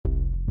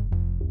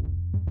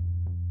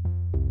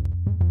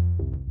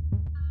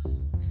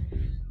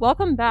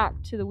Welcome back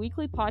to the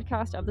weekly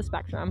podcast of the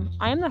Spectrum.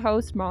 I am the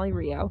host, Molly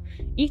Rio.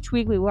 Each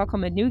week we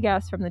welcome a new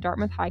guest from the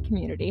Dartmouth High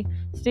community.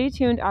 Stay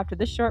tuned after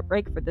this short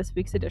break for this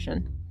week's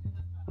edition.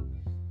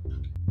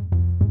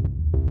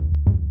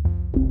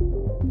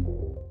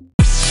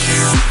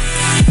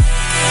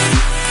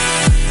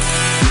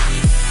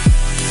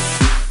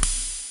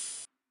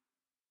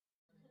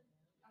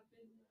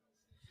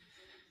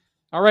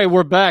 All right,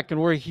 we're back, and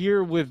we're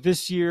here with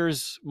this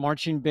year's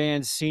marching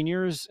band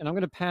seniors, and I'm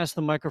going to pass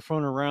the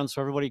microphone around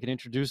so everybody can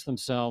introduce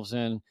themselves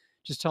and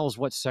just tell us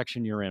what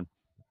section you're in.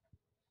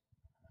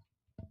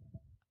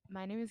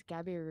 My name is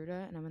Gabby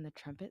Aruda, and I'm in the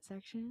trumpet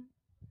section.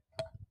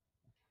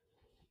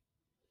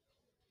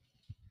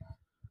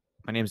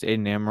 My name is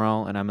Aiden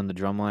Amaral, and I'm in the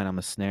drum line. I'm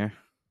a snare.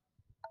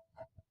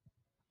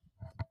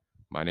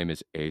 My name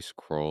is Ace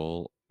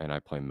Kroll, and I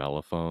play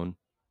mellophone.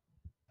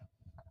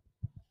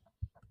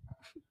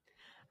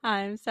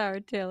 Hi, I'm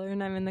Sarah Taylor,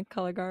 and I'm in the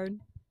color guard.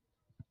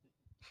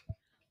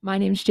 My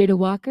name's Jada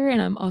Walker,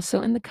 and I'm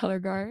also in the color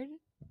guard.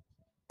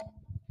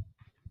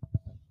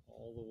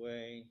 All the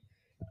way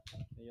to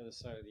the other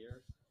side of the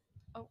earth.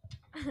 Oh,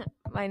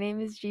 my name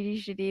is Gigi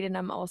Shadid, and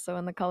I'm also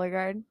in the color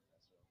guard.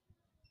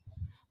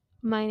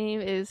 My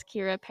name is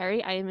Kira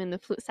Perry. I am in the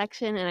flute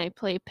section, and I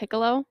play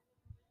piccolo.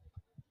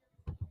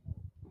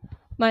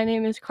 My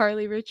name is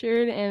Carly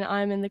Richard, and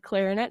I'm in the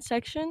clarinet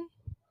section.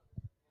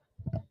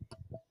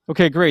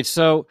 Okay, great.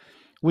 So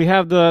we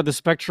have the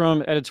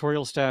Spectrum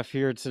editorial staff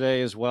here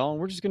today as well, and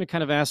we're just going to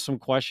kind of ask some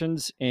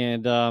questions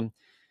and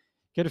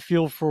get a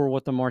feel for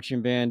what the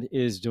marching band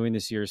is doing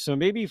this year. So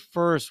maybe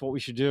first what we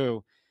should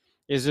do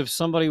is if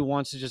somebody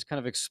wants to just kind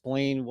of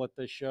explain what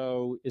the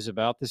show is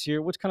about this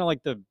year, what's kind of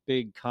like the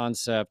big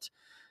concept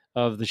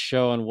of the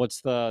show and what's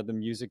the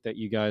music that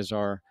you guys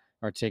are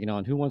taking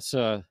on. Who wants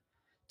to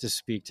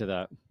speak to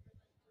that?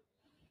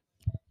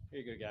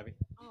 Here you go, Gabby.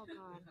 Oh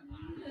God.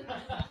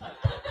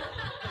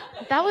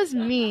 That was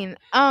mean.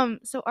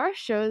 So our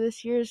show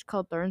this year is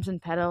called Thorns and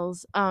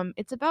Petals.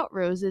 It's about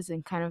roses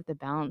and kind of the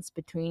balance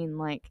between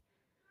like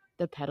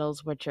the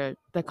petals, which are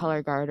the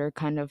color guard, are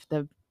kind of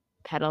the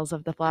petals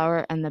of the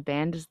flower, and the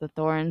band is the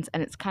thorns,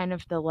 and it's kind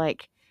of the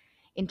like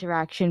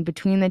interaction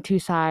between the two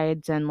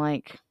sides, and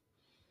like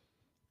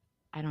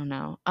I don't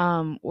know.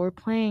 We're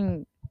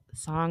playing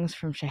songs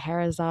from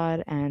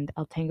Scheherazade and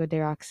El Tango de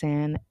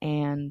Roxanne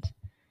and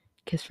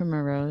Kiss from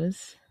a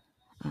Rose.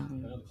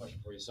 Another question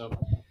for you. So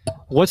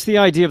what's the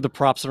idea of the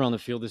props that are on the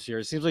field this year?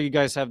 It seems like you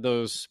guys have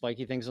those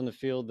spiky things on the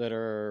field that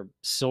are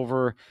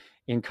silver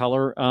in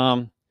color.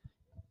 Kira,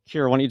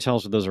 why don't you tell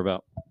us what those are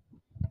about?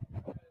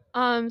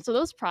 So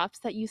those props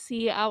that you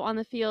see out on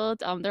the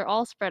field, they're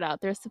all spread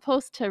out. They're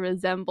supposed to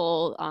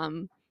resemble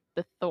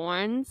the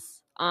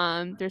thorns.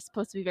 They're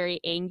supposed to be very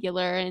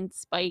angular and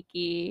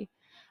spiky,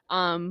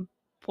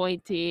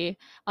 pointy.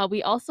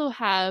 We also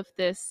have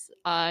this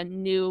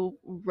new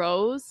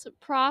rose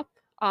prop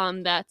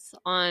that's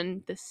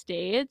on the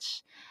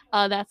stage.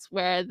 That's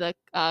where the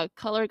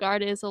color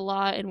guard is a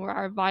lot, and where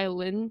our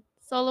violin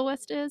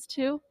soloist is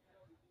too.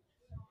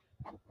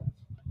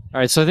 All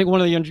right, so I think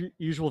one of the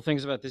unusual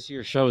things about this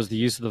year's show is the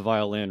use of the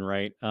violin,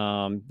 right?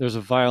 There's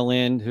a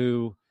violin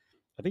who,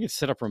 I think it's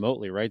set up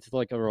remotely, right? It's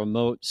like a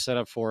remote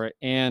setup for it.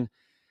 And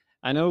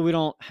I know we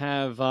don't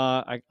have,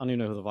 I don't even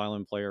know who the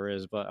violin player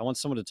is, but I want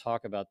someone to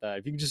talk about that.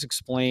 If you can just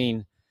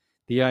explain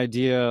the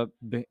idea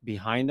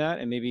behind that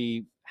and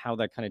maybe how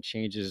that kind of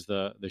changes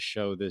the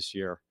show this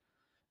year.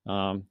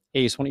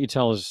 Ace, why don't you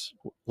tell us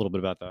a little bit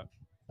about that?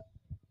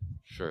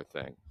 Sure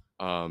thing.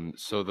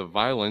 So the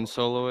violin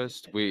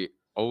soloist, we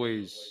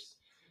always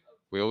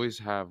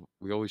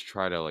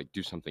try to like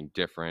do something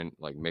different,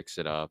 like mix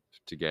it up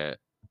to get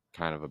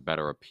kind of a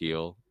better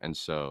appeal. And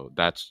so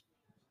that's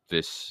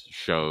this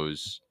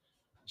show's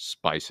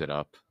spice it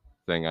up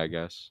thing, I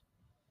guess.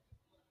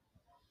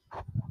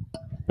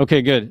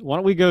 Okay, good. Why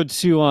don't we go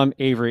to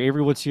Avery?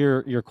 Avery, what's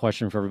your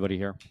question for everybody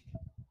here?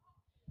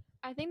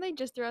 I think like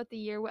just throughout the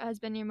year, what has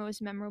been your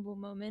most memorable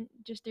moment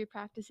just through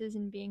practices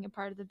and being a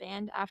part of the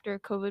band after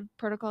COVID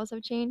protocols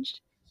have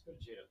changed?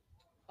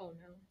 Oh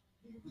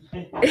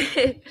no.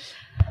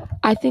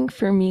 I think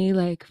for me,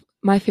 like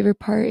my favorite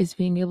part is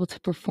being able to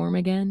perform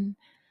again.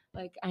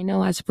 Like I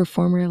know as a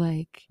performer,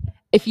 like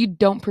if you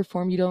don't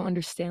perform, you don't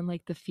understand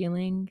like the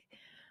feeling,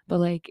 but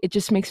like it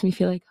just makes me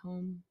feel like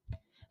home,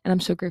 and I'm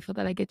so grateful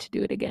that I get to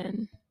do it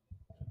again.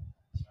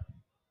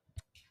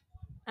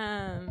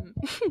 I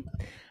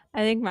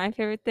think my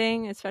favorite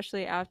thing,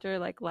 especially after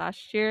like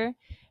last year,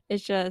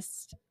 is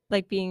just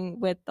like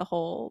being with the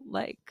whole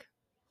like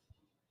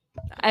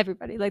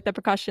everybody, like the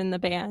percussion, the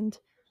band.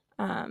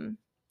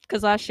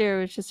 Because last year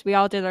it was just we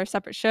all did our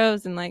separate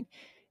shows and like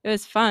it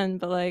was fun,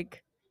 but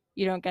like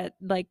you don't get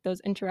like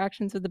those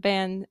interactions with the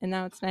band, and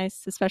now it's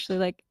nice, especially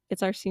like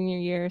it's our senior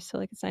year, so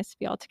like it's nice to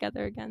be all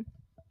together again.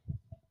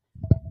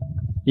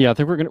 Yeah, I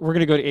think we're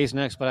gonna go to Ace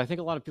next, but I think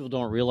a lot of people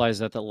don't realize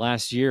that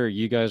last year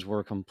you guys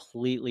were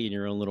completely in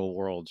your own little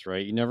worlds,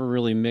 right? You never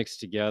really mixed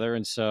together,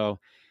 and so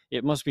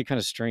it must be kind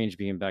of strange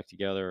being back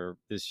together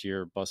this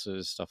year,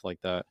 buses, stuff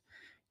like that.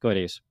 Go ahead,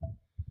 Ace.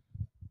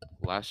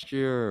 Last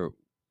year,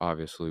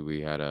 obviously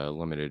we had a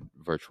limited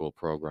virtual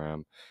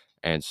program,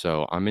 and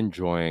so I'm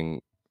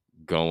enjoying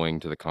going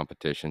to the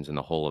competitions and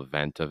the whole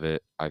event of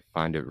it. I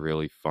find it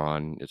really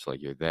fun. It's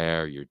like you're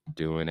there, you're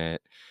doing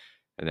it,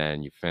 and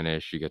then you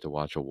finish, you get to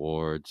watch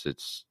awards.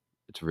 It's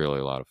really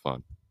a lot of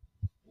fun.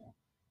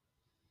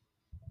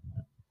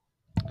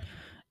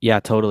 Yeah,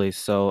 totally.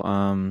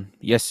 So,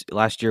 yes,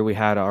 last year we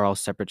had our all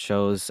separate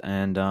shows,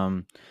 and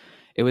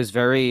it was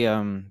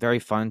very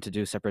fun to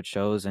do separate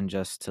shows and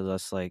just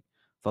like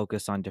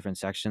focus on different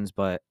sections.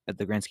 But at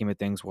the grand scheme of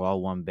things, we're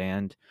all one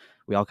band.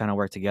 We all kind of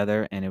work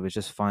together, and it was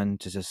just fun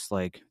to just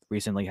like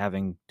recently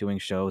having doing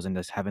shows and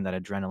just having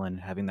that adrenaline,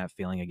 having that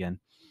feeling again.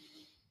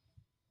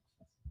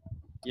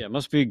 Yeah, it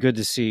must be good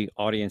to see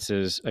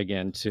audiences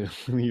again too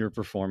when you're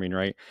performing,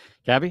 right?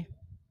 Gabby?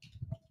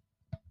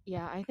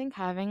 Yeah, I think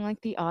having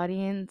like the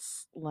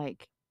audience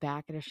like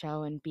back at a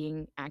show and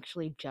being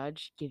actually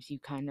judged gives you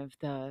kind of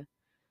the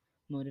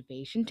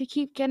motivation to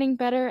keep getting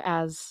better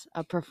as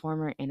a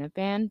performer in a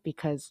band,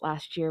 because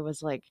last year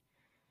was like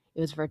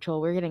it was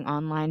virtual. We are getting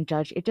online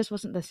judged. It just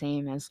wasn't the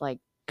same as like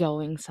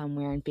going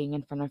somewhere and being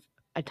in front of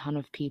a ton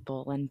of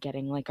people and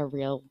getting like a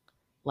real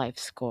life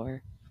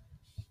score.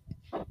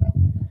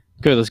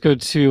 Good. Let's go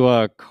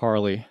to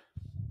Carly.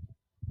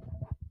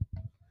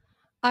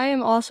 I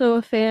am also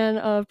a fan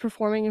of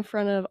performing in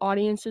front of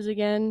audiences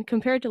again.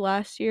 Compared to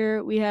last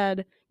year, we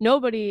had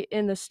nobody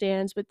in the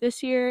stands, but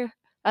this year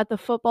at the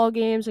football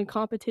games and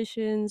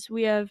competitions,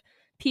 we have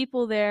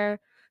people there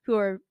who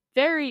are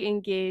very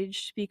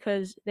engaged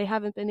because they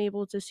haven't been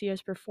able to see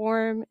us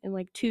perform in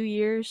like 2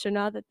 years. So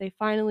now that they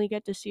finally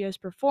get to see us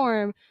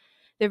perform,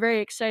 they're very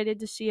excited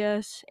to see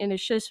us, and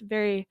it's just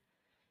very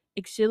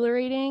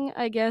exhilarating,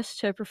 I guess,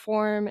 to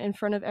perform in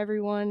front of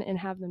everyone and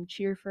have them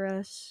cheer for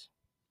us.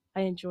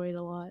 I enjoy it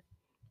a lot.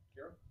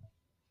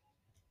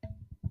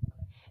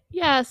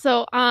 Yeah,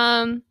 so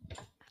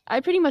I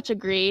pretty much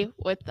agree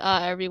with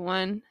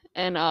everyone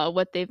and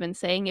what they've been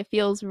saying. It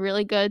feels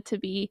really good to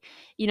be,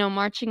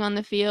 marching on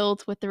the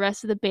field with the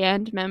rest of the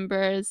band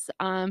members.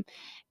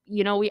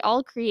 We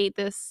all create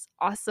this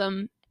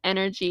awesome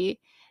energy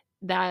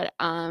that,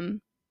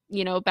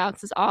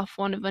 bounces off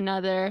one of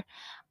another.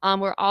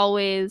 We're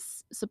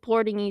always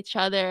supporting each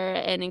other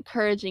and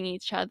encouraging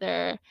each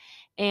other.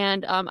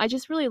 And I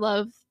just really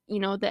love,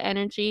 the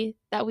energy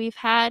that we've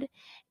had.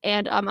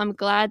 And I'm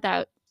glad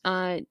that,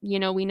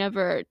 we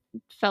never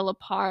fell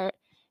apart,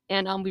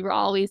 and we were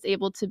always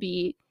able to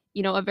be,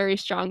 a very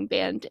strong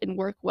band and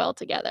work well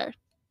together.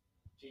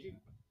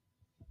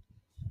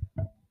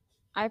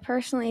 I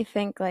personally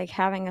think like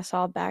having us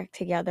all back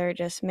together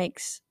just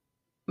makes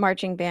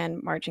marching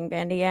band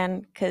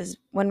again, because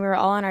when we were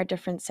all in our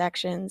different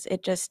sections,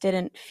 it just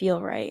didn't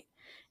feel right.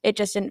 It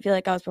just didn't feel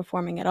like I was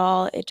performing at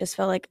all. It just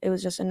felt like it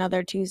was just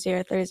another Tuesday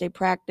or Thursday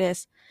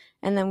practice,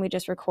 and then we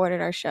just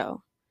recorded our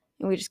show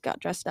and we just got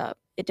dressed up.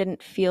 It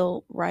didn't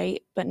feel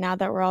right, but now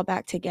that we're all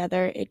back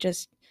together, it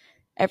just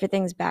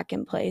everything's back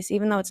in place.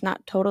 Even though it's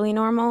not totally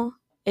normal,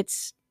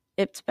 it's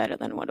better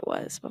than what it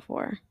was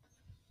before.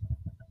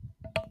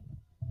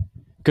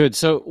 Good.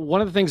 So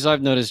one of the things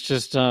I've noticed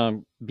just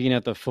being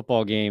at the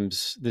football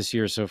games this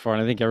year so far,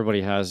 and I think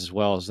everybody has as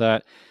well, is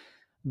that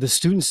the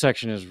student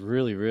section is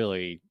really,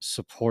 really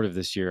supportive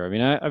this year. I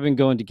mean, I've been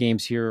going to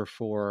games here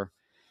for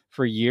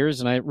years,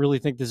 and I really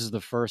think this is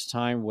the first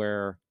time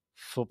where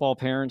football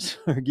parents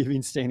are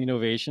giving standing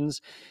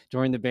ovations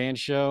during the band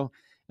show.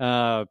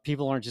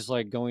 People aren't just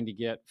like going to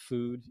get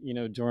food,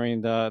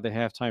 during the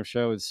halftime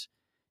show. It's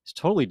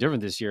totally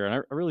different this year, and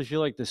I really feel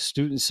like the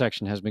student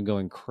section has been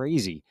going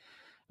crazy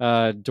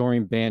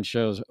during band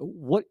shows.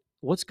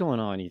 What's going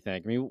on, you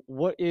think? I mean,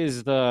 what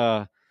is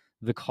the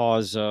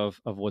cause of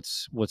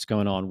what's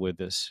going on with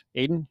this?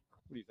 Aiden,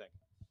 what do you think?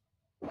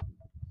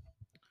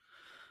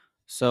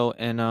 So,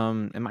 in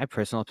my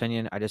personal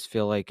opinion, I just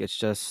feel like it's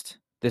just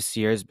this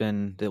year has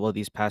been well,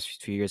 these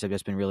past few years have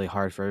just been really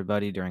hard for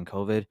everybody during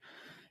COVID,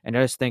 and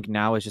I just think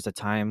now is just a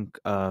time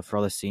for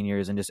all the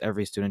seniors and just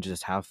every student to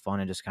just have fun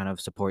and just kind of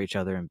support each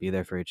other and be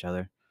there for each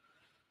other.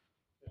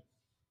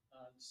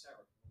 Sarah,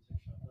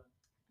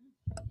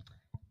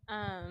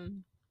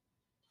 Um,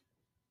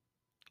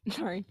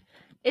 sorry.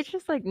 It's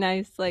just like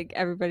nice, like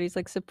everybody's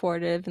like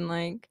supportive, and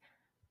like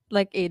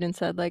Aiden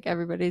said, like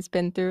everybody's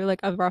been through like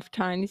a rough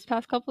time these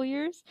past couple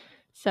years.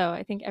 So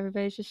I think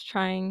everybody's just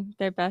trying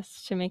their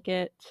best to make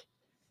it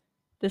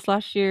this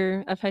last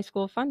year of high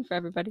school fun for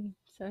everybody.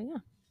 So yeah.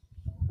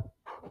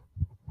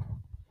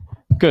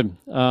 Good.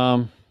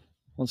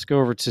 Let's go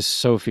over to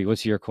Sophie.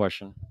 What's your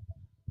question?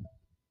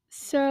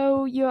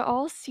 So you're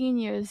all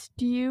seniors.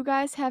 Do you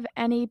guys have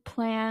any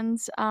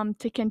plans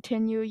to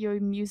continue your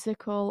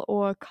musical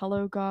or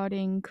color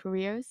guarding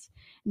careers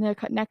in the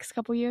next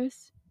couple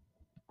years?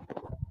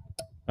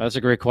 That's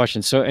a great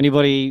question. So,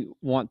 anybody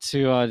want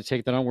to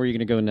take that on? Where are you going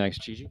to go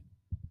next, Gigi?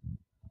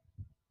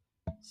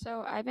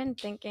 So I've been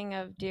thinking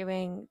of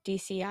doing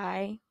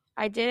DCI.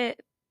 I did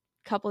it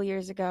a couple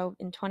years ago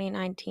in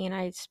 2019.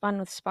 I spun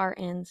with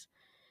Spartans,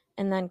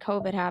 and then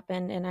COVID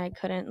happened and I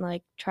couldn't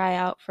like try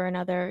out for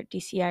another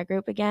DCI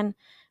group again.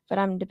 But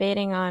I'm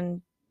debating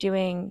on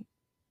doing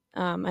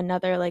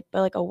another like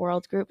a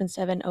world group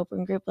instead of an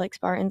open group like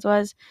Spartans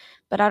was.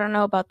 But I don't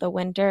know about the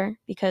winter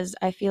because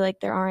I feel like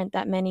there aren't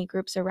that many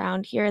groups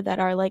around here that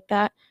are like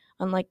that,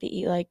 unlike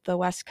the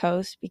West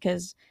Coast,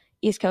 because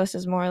East Coast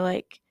is more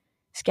like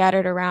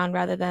scattered around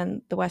rather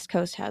than the West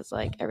Coast has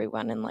like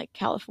everyone in like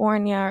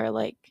California or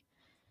like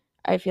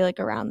I feel like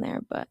around there.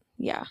 But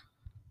yeah.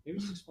 Maybe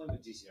just explain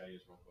what DCI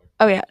is real quick.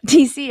 Oh yeah,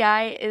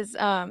 DCI is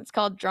it's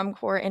called Drum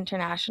Corps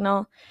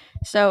International.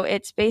 So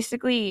it's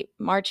basically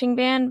marching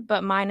band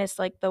but minus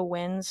like the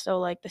winds, so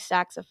like the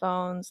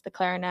saxophones, the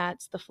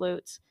clarinets, the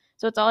flutes.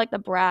 So it's all like the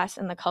brass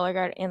and the color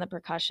guard and the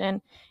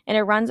percussion, and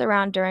it runs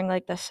around during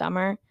like the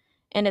summer,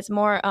 and it's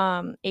more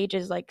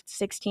ages like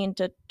 16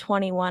 to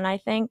 21, I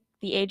think.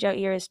 The age out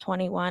year is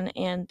 21,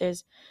 and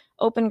there's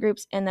open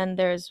groups and then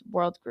there's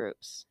world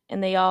groups.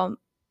 And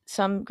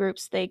some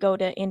groups they go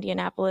to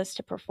Indianapolis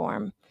to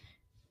perform.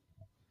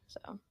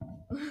 So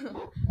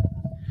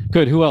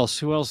Good. Who else?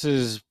 Who else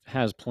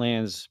has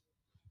plans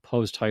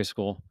post high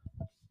school?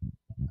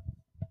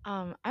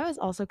 I was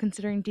also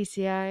considering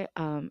DCI.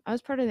 I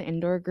was part of the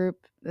indoor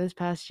group this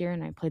past year,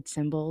 and I played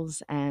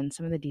cymbals. And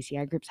some of the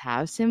DCI groups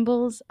have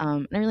cymbals.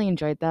 And I really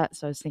enjoyed that.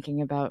 So I was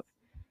thinking about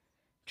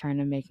trying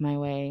to make my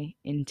way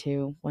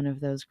into one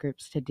of those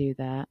groups to do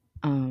that.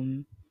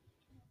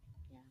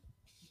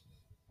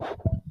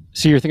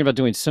 So you're thinking about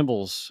doing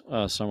cymbals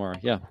somewhere?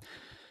 Yeah.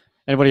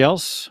 Anybody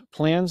else?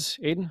 Plans,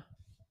 Aiden?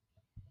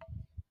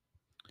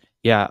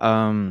 Yeah,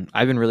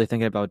 I've been really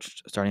thinking about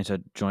starting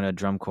to join a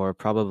drum corps,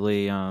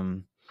 probably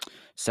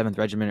 7th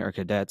Regiment or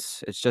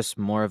cadets. It's just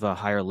more of a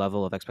higher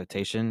level of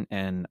expectation,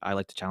 and I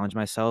like to challenge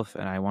myself,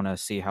 and I want to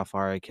see how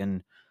far I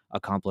can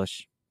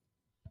accomplish.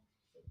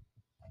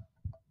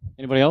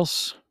 Anybody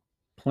else?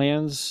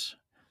 Plans,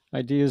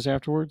 ideas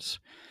afterwards?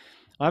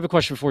 I have a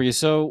question for you.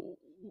 So,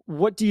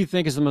 what do you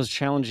think is the most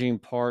challenging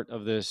part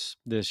of this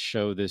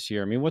show this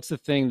year? I mean, what's the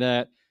thing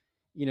that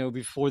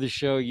before the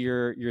show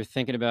you're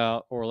thinking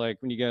about, or like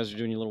when you guys are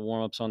doing your little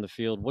warm ups on the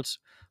field?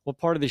 What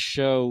part of the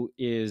show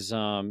is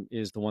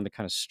the one that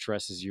kind of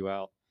stresses you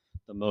out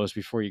the most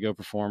before you go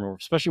perform, or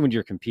especially when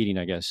you're competing?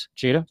 I guess,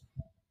 Jada.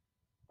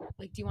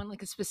 Like, do you want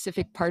like a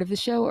specific part of the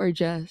show or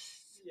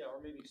just? Yeah,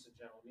 or maybe just in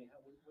general. I mean,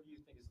 what do you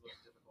think is the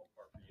most difficult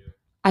part for you?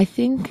 I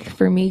think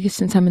for me,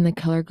 since I'm in the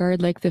color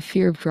guard, like the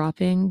fear of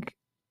dropping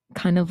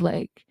kind of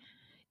like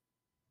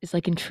is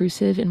like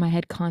intrusive in my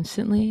head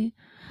constantly.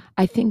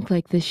 I think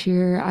like this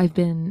year I've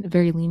been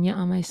very lenient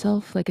on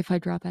myself, like if I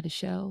drop at a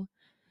show.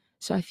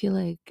 So I feel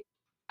like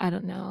I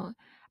don't know.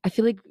 I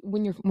feel like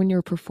when you're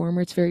a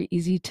performer, it's very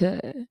easy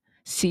to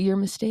see your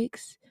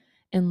mistakes,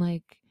 and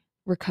like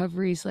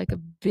recovery is like a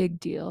big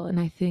deal. And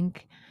I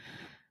think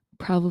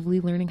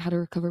probably learning how to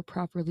recover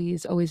properly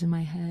is always in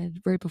my head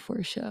right before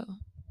a show.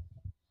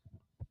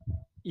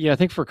 Yeah, I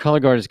think for color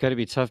guard, it's got to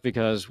be tough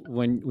because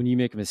when you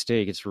make a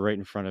mistake, it's right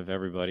in front of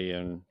everybody,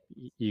 and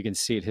you can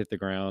see it hit the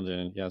ground,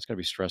 and yeah, it's got to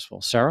be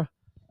stressful. Sarah.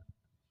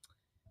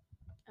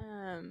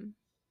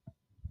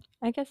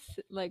 I guess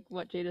like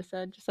what Jada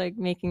said, just like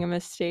making a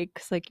mistake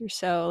because like you're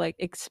so like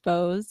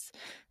exposed,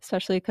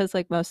 especially because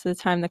like most of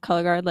the time the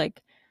color guard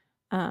like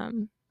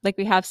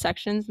we have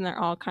sections and they're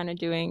all kind of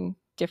doing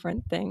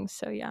different things.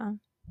 So yeah,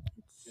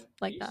 it's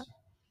like that.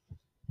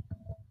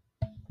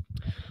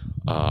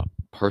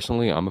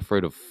 Personally, I'm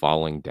afraid of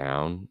falling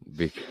down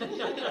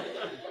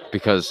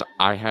because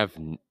I have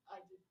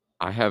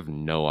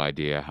no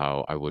idea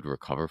how I would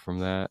recover from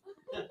that,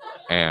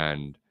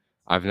 and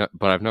I've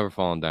never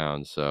fallen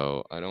down,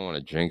 so I don't want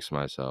to jinx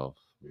myself.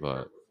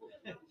 But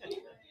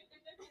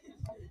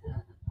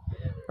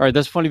All right,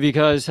 that's funny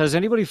because has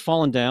anybody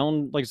fallen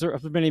down? Like,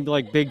 have there been any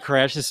like big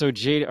crashes? So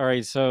Jada, all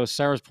right, so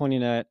Sarah's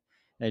pointing at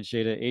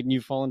Jada. Aiden,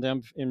 you fallen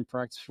down in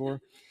practice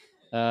before?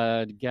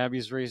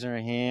 Gabby's raising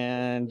her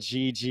hand.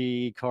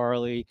 Gigi,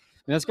 Carly.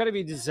 And that's got to be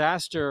a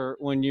disaster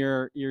when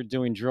you're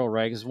doing drill,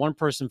 right? Because one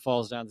person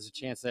falls down, there's a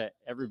chance that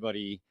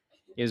everybody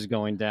is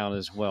going down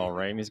as well,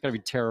 right? I mean, it's got to be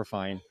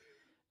terrifying.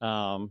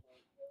 All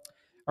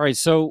right,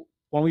 so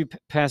when we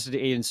pass it to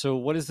Aiden, so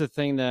what is the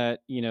thing that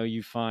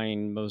you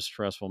find most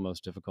stressful,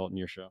 most difficult in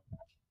your show?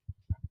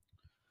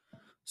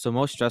 So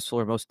most stressful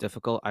or most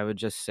difficult, I would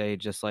just say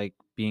just like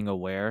being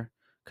aware,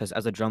 because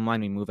as a drum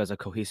line, we move as a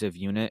cohesive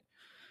unit,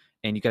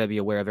 and you got to be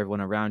aware of everyone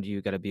around you.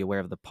 You got to be aware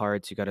of the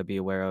parts. You got to be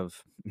aware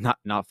of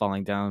not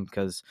falling down,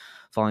 because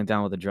falling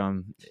down with a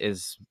drum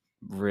is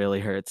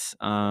really hurts.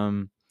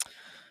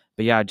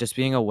 But yeah, just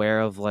being aware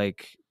of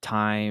like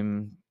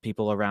time,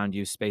 people around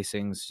you,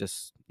 spacings,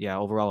 just yeah,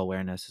 overall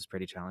awareness is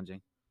pretty challenging.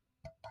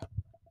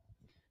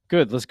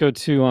 Good. Let's go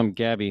to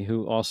Gabby,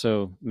 who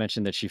also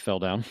mentioned that she fell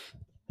down.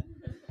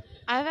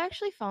 I've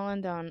actually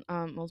fallen down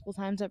multiple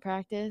times at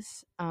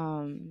practice.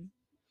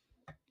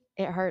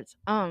 It hurts.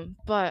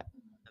 But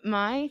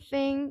my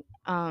thing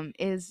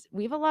is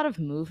we have a lot of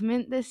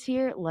movement this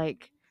year,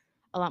 like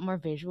a lot more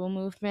visual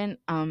movement.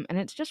 And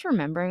it's just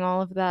remembering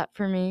all of that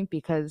for me,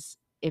 because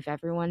if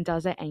everyone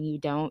does it and you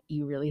don't,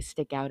 you really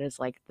stick out as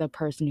like the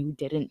person who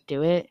didn't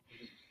do it.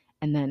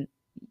 And then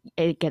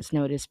it gets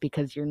noticed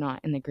because you're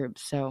not in the group.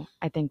 So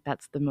I think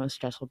that's the most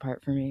stressful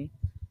part for me.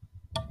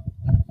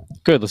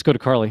 Good. Let's go to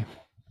Carly.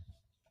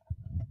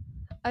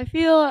 I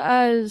feel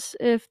as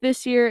if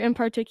this year in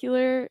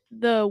particular,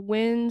 the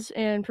winds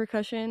and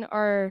percussion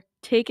are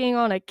taking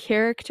on a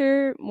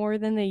character more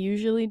than they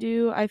usually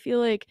do. I feel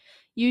like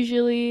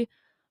usually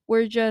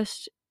we're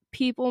just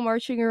people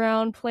marching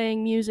around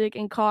playing music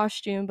in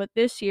costume, but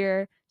this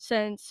year,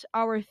 since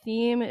our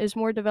theme is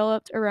more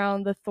developed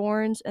around the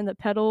thorns and the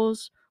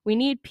petals, we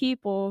need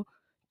people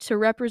to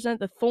represent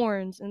the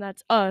thorns, and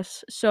that's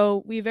us.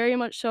 So we very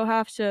much so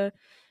have to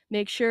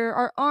make sure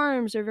our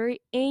arms are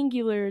very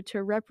angular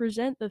to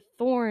represent the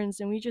thorns,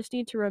 and we just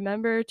need to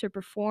remember to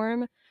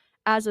perform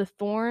as a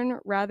thorn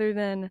rather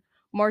than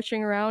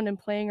marching around and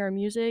playing our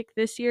music.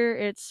 This year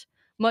it's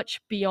much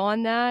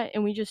beyond that,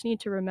 and we just need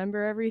to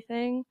remember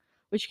everything,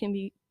 which can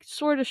be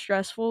sort of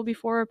stressful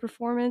before a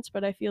performance,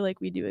 but I feel like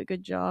we do a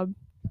good job.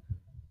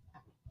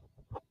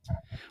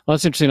 Well,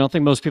 that's interesting. I don't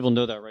think most people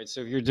know that, right?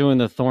 So if you're doing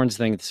the thorns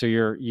thing, so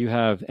you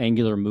have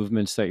angular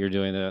movements that you're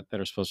doing that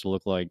are supposed to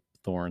look like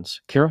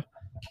thorns. Kira?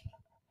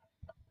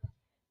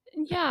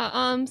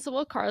 Yeah, so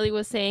what Carly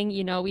was saying,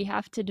 we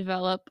have to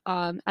develop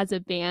as a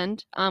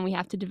band, we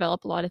have to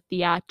develop a lot of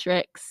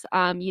theatrics,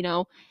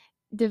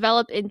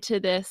 develop into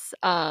this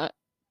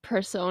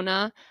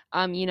persona,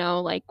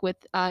 like with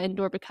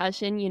indoor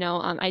percussion.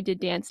 I did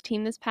dance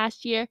team this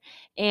past year,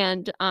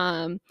 and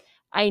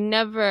I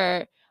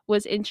never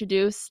was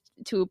introduced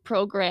to a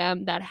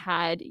program that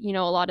had,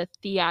 a lot of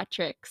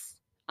theatrics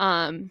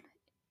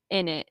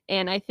in it.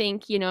 And I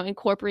think,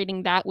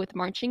 incorporating that with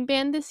marching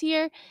band this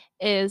year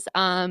is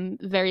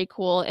very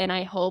cool. And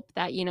I hope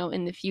that,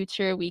 in the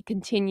future we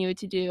continue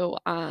to do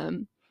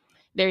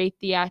very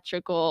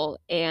theatrical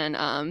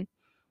and,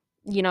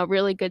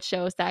 really good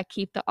shows that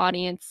keep the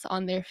audience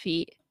on their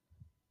feet.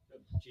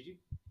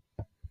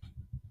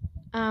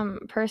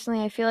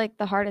 Personally, I feel like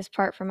the hardest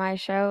part for my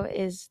show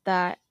is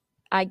that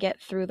I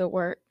get through the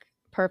work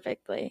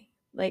perfectly.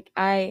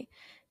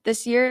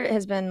 This year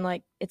has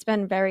been it's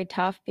been very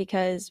tough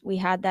because we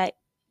had that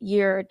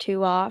year or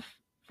two off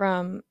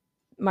from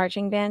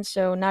marching band,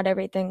 so not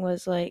everything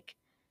was at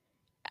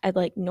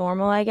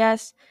normal, I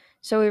guess.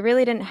 So we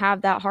really didn't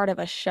have that hard of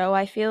a show,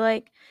 I feel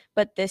like.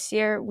 But this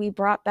year we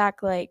brought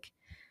back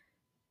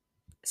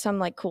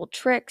some cool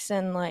tricks,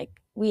 and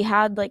we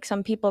had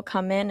some people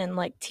come in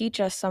and teach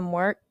us some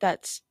work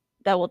that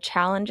will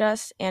challenge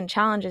us, and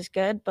challenge is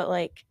good, but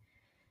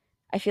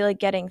I feel like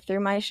getting through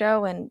my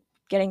show and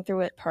getting through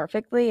it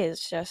perfectly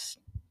is just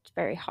it's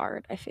very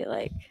hard, I feel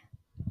like.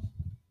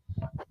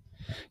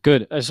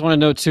 Good. I just want to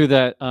note too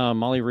that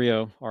Molly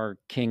Rio, our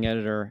king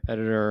editor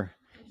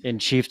in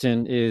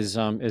Chieftain, is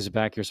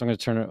back here. So I'm going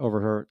to turn it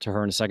over to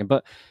her in a second.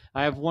 But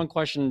I have one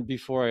question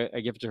before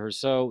I give it to her.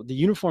 So the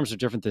uniforms are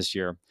different this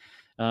year.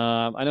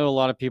 I know a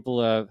lot of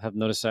people have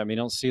noticed that. I mean,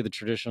 you don't see the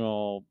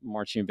traditional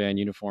marching band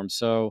uniform.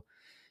 So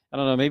I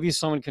don't know. Maybe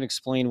someone can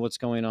explain what's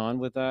going on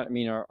with that. I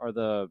mean, are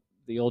the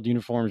old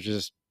uniforms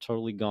just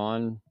totally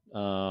gone?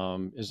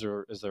 Is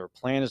there a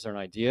plan? Is there an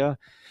idea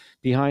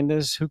behind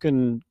this? Who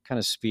can kind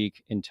of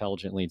speak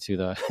intelligently to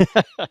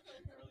that?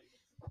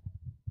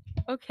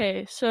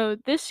 Okay, so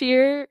this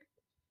year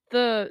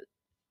the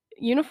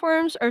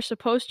uniforms are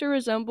supposed to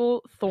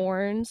resemble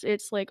thorns.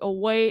 It's like a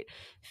white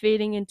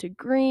fading into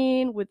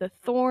green with the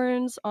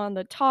thorns on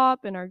the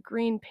top and our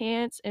green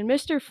pants. And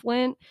Mr.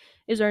 Flint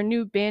is our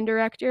new band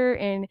director,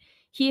 and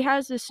he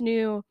has this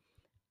new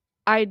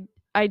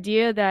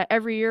idea that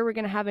every year we're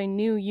going to have a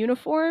new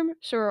uniform.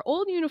 So our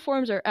old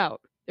uniforms are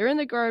out. They're in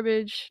the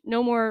garbage.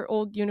 No more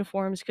old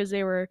uniforms because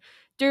they were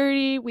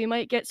dirty. We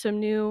might get some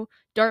new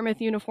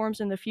Dartmouth uniforms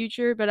in the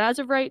future, but as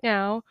of right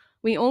now,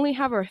 we only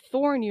have our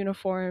Thorn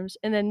uniforms,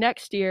 and then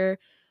next year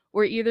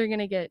we're either going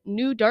to get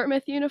new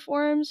Dartmouth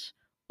uniforms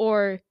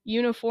or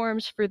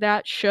uniforms for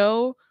that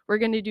show. We're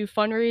going to do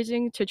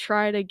fundraising to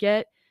try to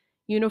get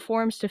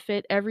uniforms to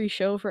fit every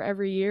show for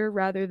every year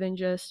rather than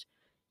just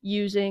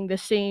using the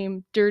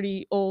same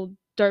dirty old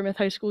Dartmouth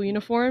High School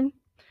uniform.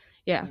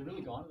 Yeah. They're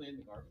really gone? Are they in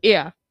the garbage?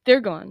 Yeah,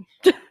 they're gone.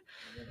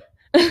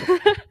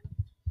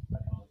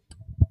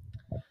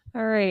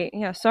 All right.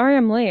 Yeah, sorry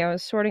I'm late. I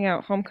was sorting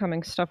out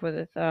homecoming stuff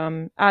with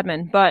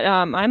admin. But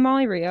I'm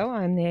Molly Rio.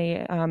 I'm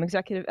the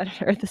executive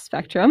editor at The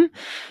Spectrum.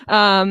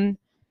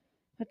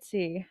 Let's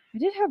see. I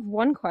did have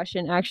one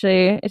question,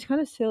 actually. It's kind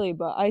of silly,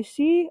 but I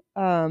see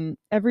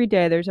every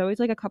day there's always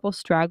a couple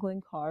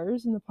straggling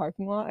cars in the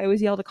parking lot. I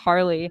always yell to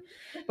Carly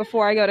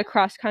before I go to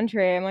cross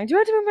country. I'm like, do I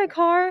have to move my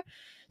car?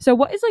 So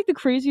what is the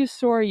craziest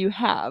story you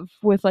have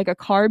with a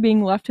car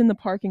being left in the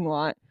parking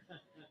lot?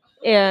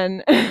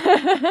 And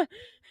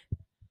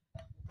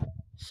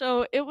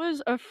so it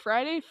was a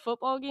Friday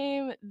football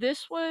game.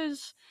 This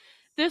was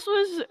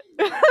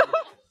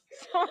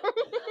sorry.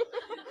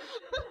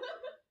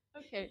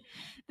 Okay.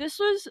 This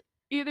was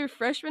either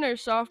freshman or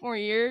sophomore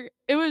year.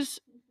 It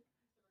was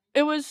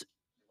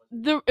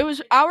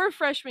our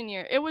freshman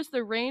year. It was the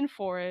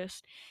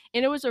rainforest,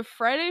 and it was a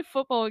Friday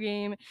football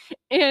game,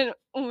 and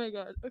oh my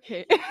god,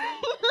 okay.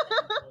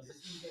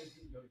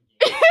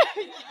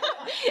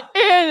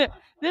 And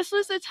this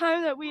was the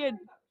time that we had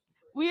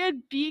we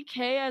had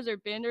BK as our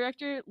band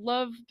director.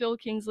 Love Bill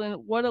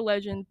Kingsland, what a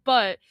legend.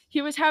 But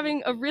he was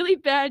having a really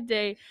bad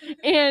day,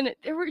 and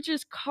there were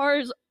just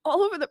cars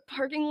all over the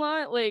parking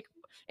lot. Like,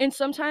 and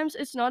sometimes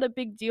it's not a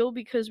big deal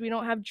because we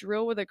don't have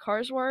drill where the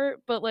cars were,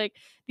 but like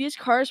these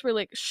cars were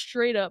like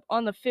straight up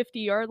on the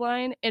 50-yard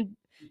line, and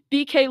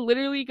BK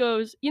literally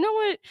goes, "You know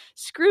what?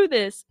 Screw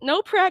this.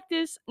 No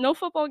practice, no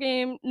football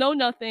game, no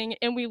nothing."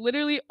 And we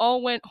literally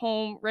all went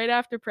home right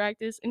after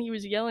practice, and he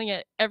was yelling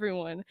at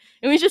everyone.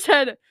 And we just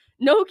had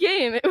no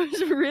game. It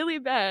was really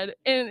bad.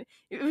 And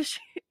it was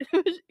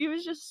it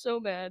was just so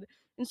bad.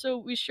 And so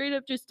we straight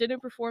up just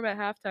didn't perform at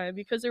halftime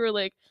because there were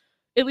like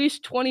at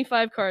least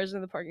 25 cars in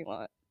the parking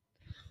lot.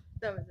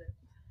 That was it.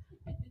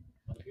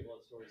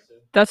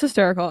 That's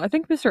hysterical. I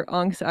think Mr.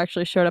 Unks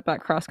actually showed up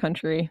at cross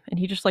country and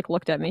he just like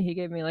looked at me. He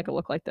gave me like a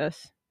look like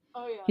this.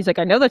 Oh yeah. He's like,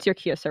 I know that's your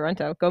Kia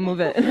Sorrento. Go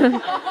move it.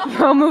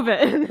 Go move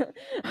it.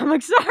 I'm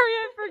like, sorry,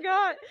 I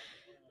forgot.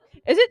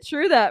 Is it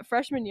true that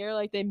freshman year,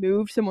 like they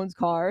moved someone's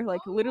car,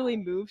 like literally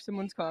moved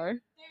someone's car?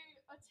 They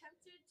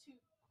attempted to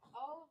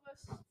all of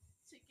us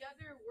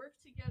together work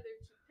together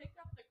to pick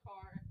up the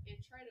car and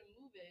try to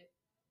move it,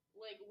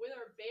 like with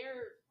our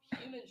bare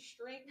human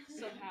strength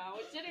somehow.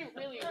 It didn't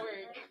really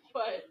work,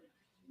 but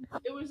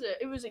it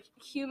was a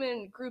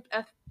human group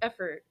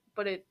effort,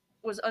 but it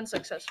was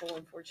unsuccessful,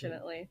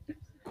 unfortunately.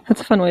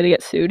 That's a fun way to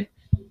get sued.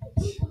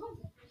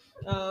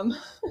 All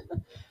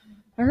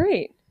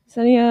right.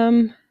 So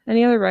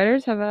any other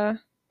writers have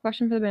a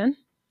question for the band?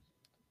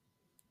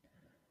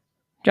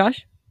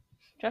 Josh?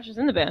 Josh is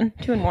in the band.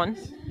 2 and 1.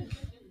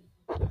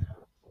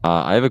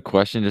 I have a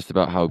question just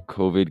about how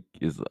COVID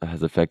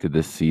has affected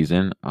this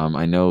season.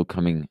 I know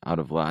coming out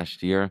of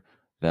last year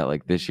that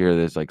like this year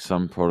there's like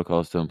some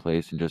protocols still in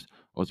place, and just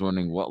I was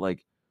wondering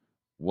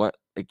what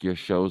your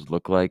shows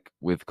look like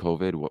with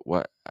COVID.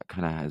 What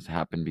kind of has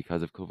happened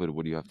because of COVID?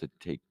 What do you have to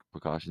take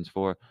precautions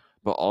for?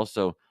 But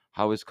also,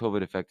 how has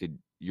COVID affected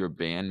your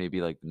band,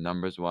 maybe like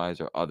numbers wise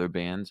or other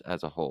bands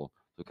as a whole?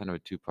 So kind of a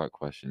 2-part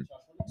question.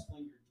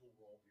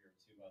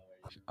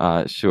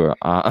 Sure.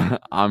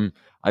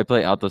 I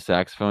play alto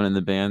saxophone in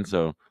the band,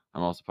 so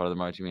I'm also part of the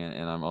marching band,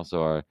 and I'm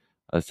also our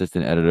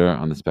assistant editor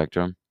on the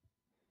Spectrum.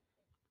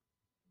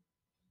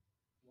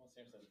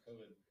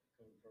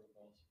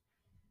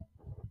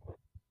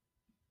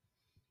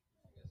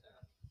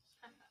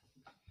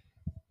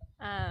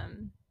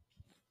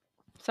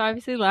 So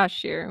obviously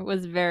last year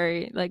was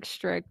very like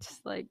strict.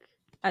 Like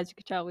as you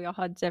could tell, we all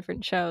had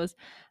different shows.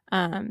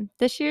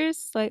 This year is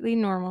slightly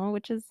normal,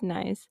 which is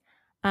nice.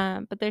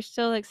 But there's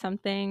still like some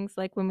things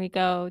like when we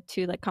go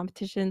to like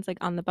competitions, like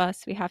on the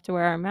bus, we have to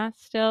wear our mask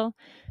still.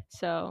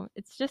 So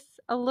it's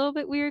just a little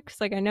bit weird because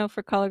like I know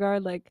for color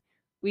guard, like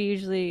we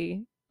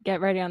usually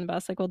get ready on the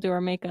bus, like we'll do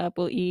our makeup,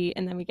 we'll eat,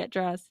 and then we get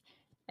dressed.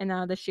 And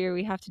now this year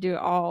we have to do it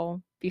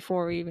all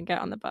before we even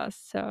get on the bus.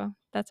 So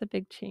that's a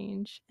big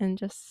change. And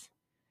just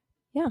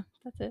yeah,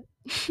 that's it.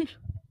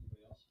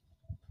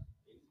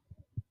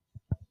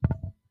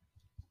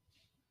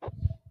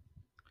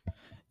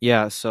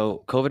 Yeah,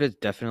 so COVID has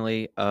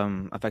definitely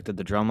affected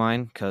the drum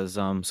line because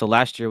so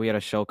last year we had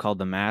a show called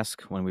The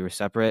Mask when we were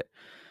separate,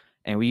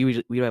 and we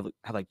would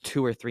have like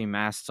 2 or 3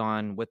 masks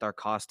on with our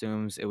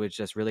costumes. It was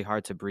just really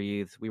hard to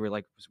breathe. We were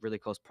like really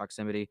close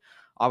proximity.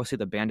 Obviously,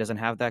 the band doesn't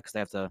have that because they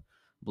have to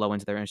blow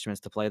into their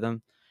instruments to play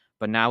them.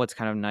 But now it's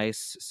kind of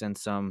nice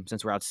since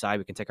we're outside,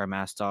 we can take our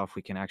masks off.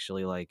 We can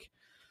actually like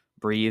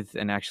breathe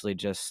and actually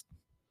just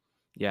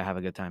have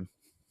a good time.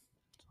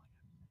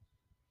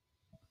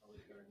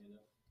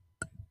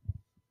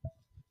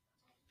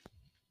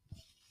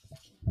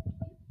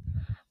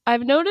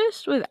 I've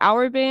noticed with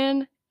our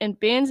band and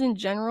bands in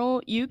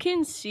general, you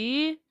can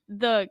see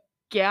the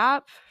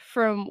gap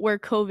from where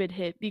COVID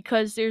hit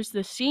because there's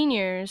the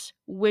seniors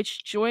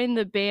which joined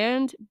the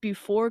band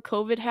before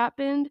COVID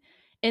happened,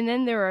 and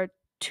then there are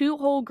 2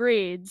 whole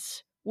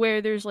grades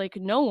where there's like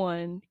no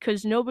one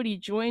because nobody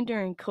joined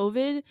during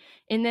COVID,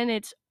 and then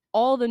it's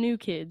all the new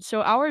kids.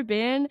 So our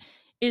band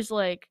is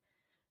like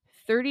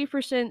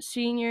 30%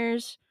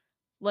 seniors,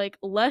 like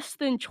less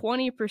than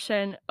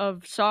 20%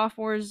 of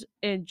sophomores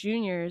and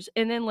juniors,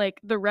 and then like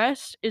the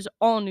rest is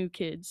all new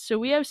kids. So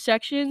we have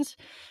sections.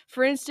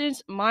 For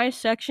instance, my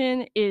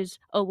section is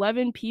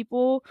 11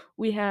 people.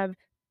 We have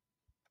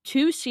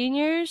 2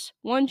 seniors,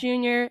 1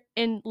 junior,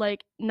 and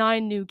like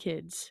 9 new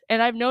kids.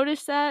 And I've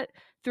noticed that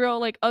throughout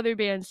like other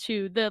bands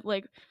too, that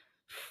like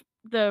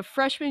the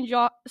freshman,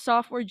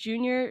 sophomore,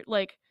 junior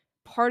like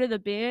part of the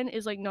band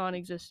is like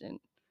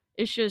non-existent.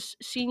 It's just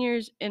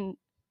seniors and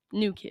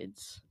new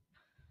kids.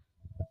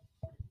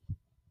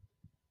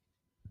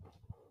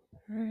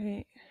 All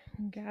right,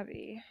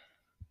 Gabby.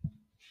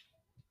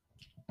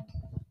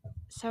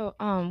 So,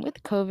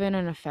 with COVID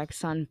and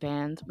effects on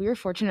bands, we were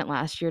fortunate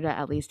last year to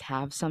at least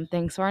have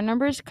something. So our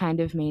numbers kind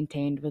of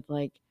maintained with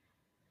like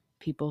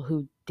people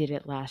who did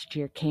it last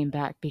year came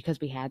back because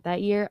we had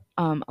that year.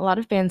 A lot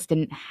of bands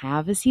didn't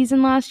have a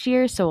season last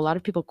year, so a lot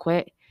of people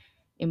quit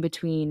in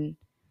between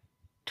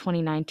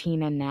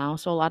 2019 and now.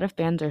 So a lot of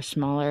bands are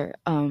smaller.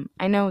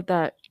 I know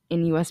that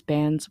in US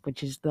Bands,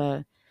 which is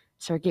the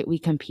circuit we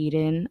compete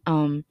in.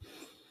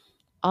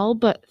 All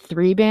but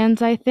 3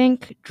 bands, I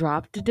think,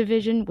 dropped a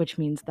division, which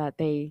means that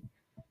they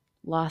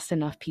lost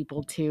enough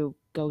people to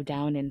go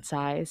down in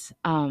size.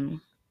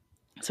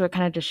 So it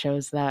kind of just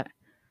shows that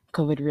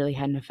COVID really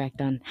had an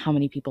effect on how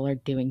many people are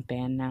doing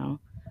band now.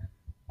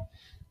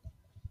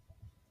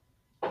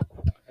 I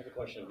have a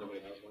question if nobody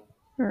has one.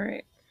 All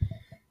right.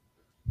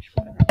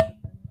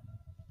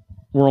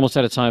 We're almost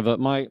out of time, but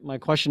my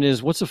question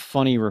is, what's a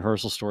funny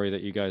rehearsal story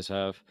that you guys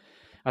have?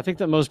 I think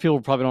that most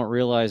people probably don't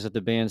realize that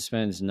the band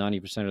spends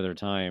 90% of their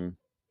time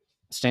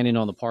standing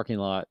on the parking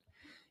lot,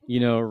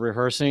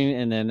 rehearsing,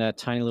 and then that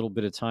tiny little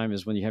bit of time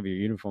is when you have your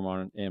uniform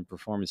on and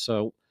performing.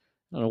 So,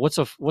 I don't know,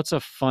 what's a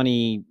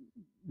funny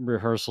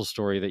rehearsal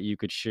story that you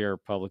could share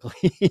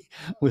publicly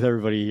with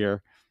everybody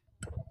here?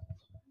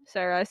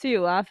 Sarah, I see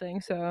you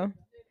laughing, so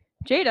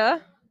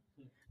Jada.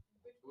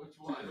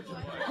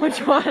 Which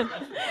one?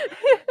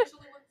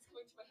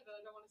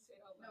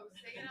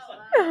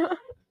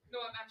 No,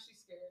 I'm actually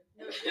scared.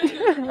 No,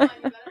 come on,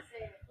 you gotta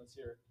say it. Let's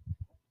hear it.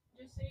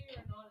 Just say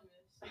you're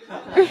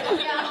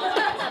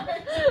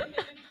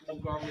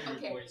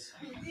Okay.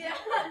 Yeah.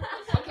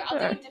 Okay, I'll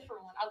do a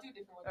different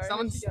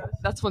one.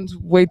 That one's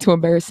way too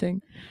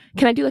embarrassing.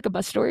 Can I do like a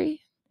bus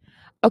story?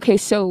 Okay,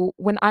 so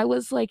when I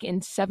was like in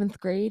 7th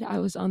grade, I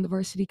was on the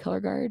varsity color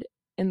guard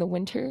in the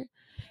winter.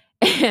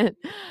 And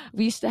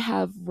we used to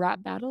have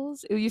rap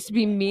battles. It used to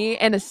be me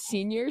and a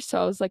senior.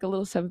 So I was like a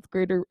little 7th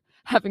grader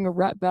having a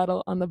rap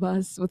battle on the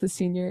bus with a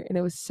senior. And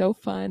it was so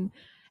fun.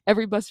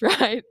 Every bus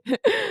ride,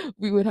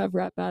 we would have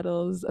rap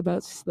battles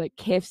about like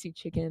KFC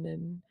chicken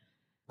and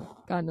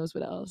God knows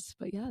what else.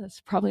 But yeah, that's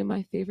probably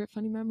my favorite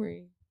funny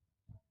memory.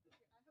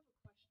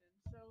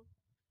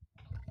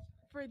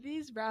 For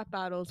these rap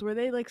battles, were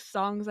they like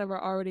songs that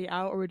were already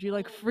out, or would you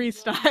like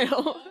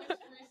freestyle?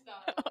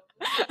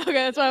 Okay,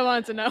 that's what I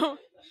wanted to know.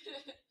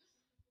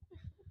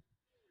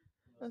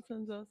 That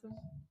sounds awesome.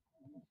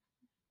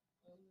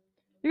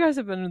 You guys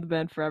have been in the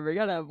band forever. You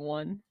gotta have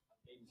one.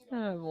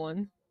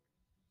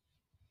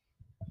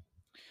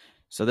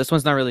 So this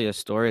one's not really a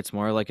story; it's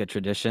more like a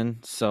tradition.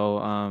 So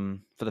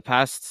for the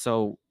past,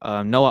 Noah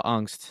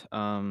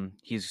Angst,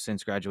 he's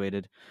since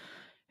graduated.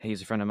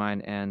 He's a friend of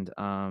mine, and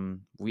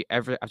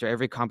after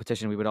every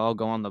competition, we would all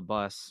go on the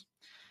bus,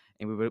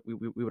 and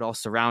we would all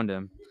surround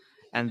him,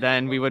 and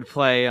then we would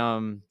play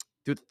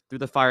through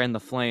the fire and the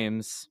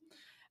flames.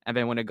 And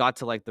then when it got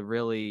to like the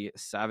really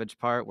savage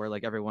part where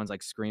like everyone's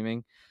like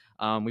screaming,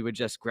 we would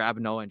just grab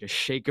Noah and just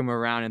shake him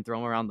around and throw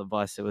him around the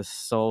bus. It was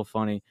so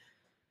funny.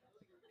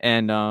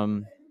 And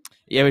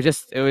yeah,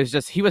 it was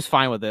just he was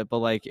fine with it, but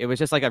like it was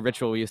just like a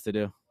ritual we used to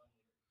do.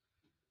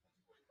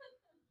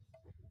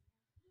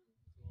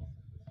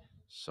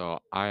 So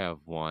I have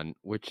one,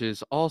 which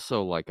is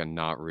also like a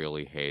not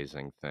really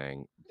hazing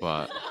thing,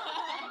 but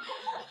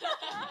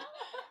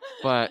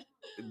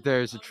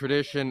there's a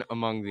tradition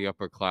among the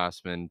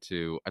upperclassmen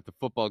to at the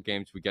football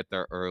games we get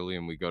there early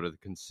and we go to the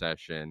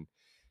concession,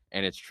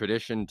 and it's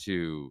tradition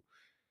to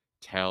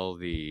tell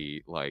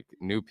the like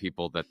new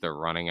people that they're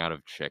running out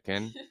of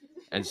chicken.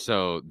 And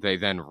so they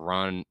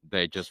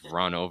just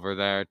run over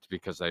there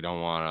because they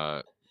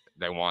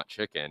want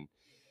chicken.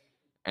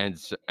 And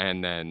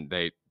then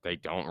they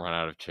don't run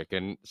out of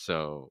chicken,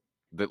 so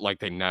that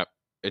like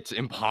it's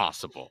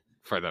impossible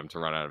for them to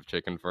run out of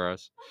chicken for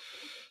us.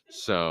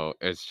 So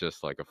it's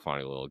just like a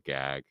funny little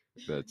gag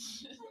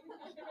that's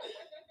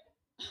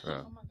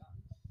yeah.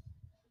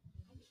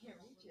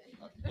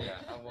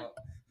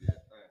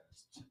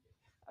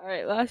 All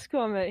right, last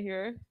comment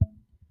here.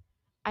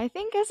 I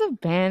think as a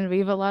band, we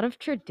have a lot of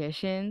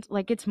traditions.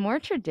 Like, it's more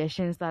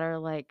traditions that are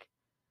like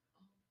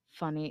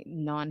funny,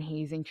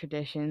 non-hazing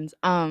traditions.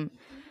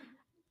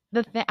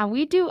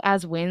 We do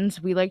as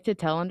wins. We like to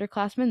tell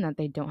underclassmen that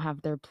they don't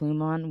have their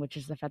plume on, which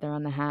is the feather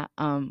on the hat.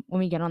 When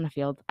we get on the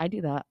field, I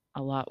do that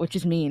a lot, which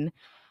is mean.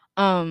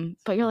 But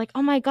you're like,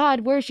 oh my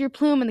God, where's your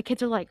plume? And the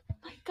kids are like, oh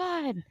my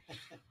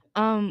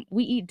God.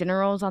 We eat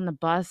dinner rolls on the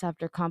bus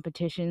after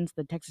competitions,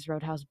 the Texas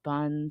Roadhouse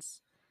buns.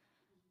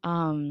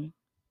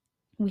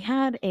 We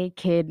had a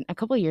kid a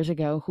couple of years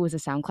ago who was a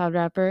SoundCloud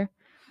rapper.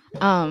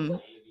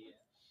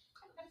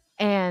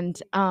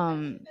 And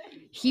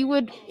he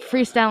would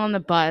freestyle on the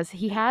bus.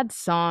 He had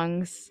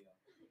songs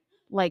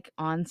like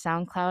on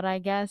SoundCloud, I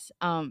guess,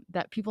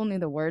 that people knew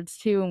the words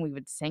to, and we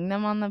would sing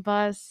them on the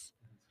bus.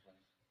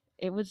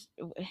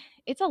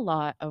 It's a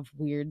lot of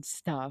weird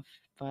stuff,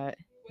 but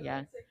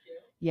yeah.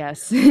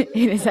 Yes, it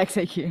is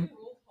XAQ.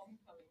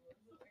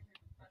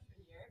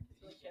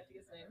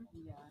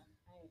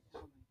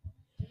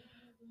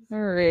 All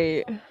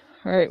right,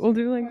 we'll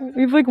do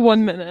we have like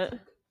 1 minute.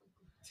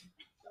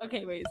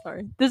 Okay, wait,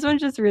 sorry. This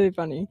one's just really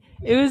funny.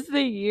 It was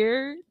the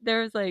year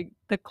there was like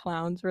the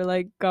clowns were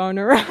like going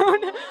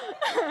around.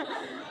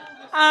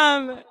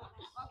 And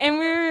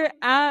we were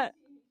at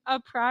a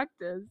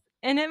practice,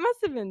 and it must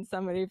have been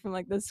somebody from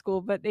like the school,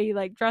 but they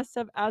like dressed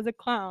up as a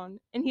clown,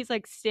 and he's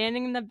like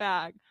standing in the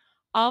back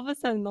all of a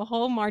sudden the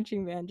whole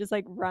marching band just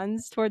like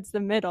runs towards the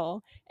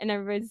middle and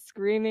everybody's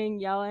screaming,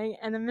 yelling,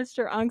 and then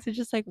Mr. Unks is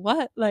just like,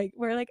 what? Like,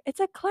 we're like, it's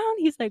a clown.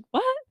 He's like,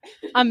 what?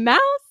 A mouse?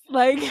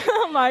 Like,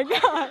 oh my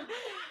god.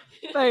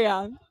 But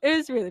yeah, it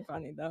was really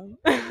funny though.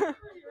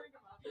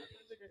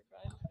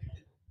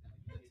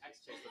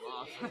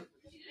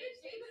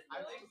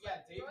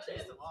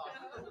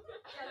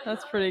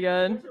 That's pretty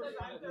good.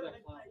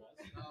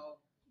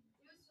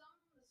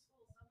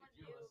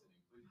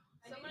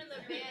 Someone in the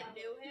band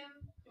knew him.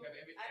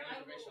 I don't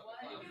know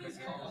who it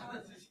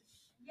was.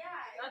 Yeah,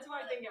 that's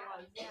what I think it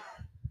was. Yeah.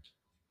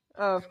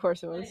 Oh, of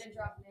course it was.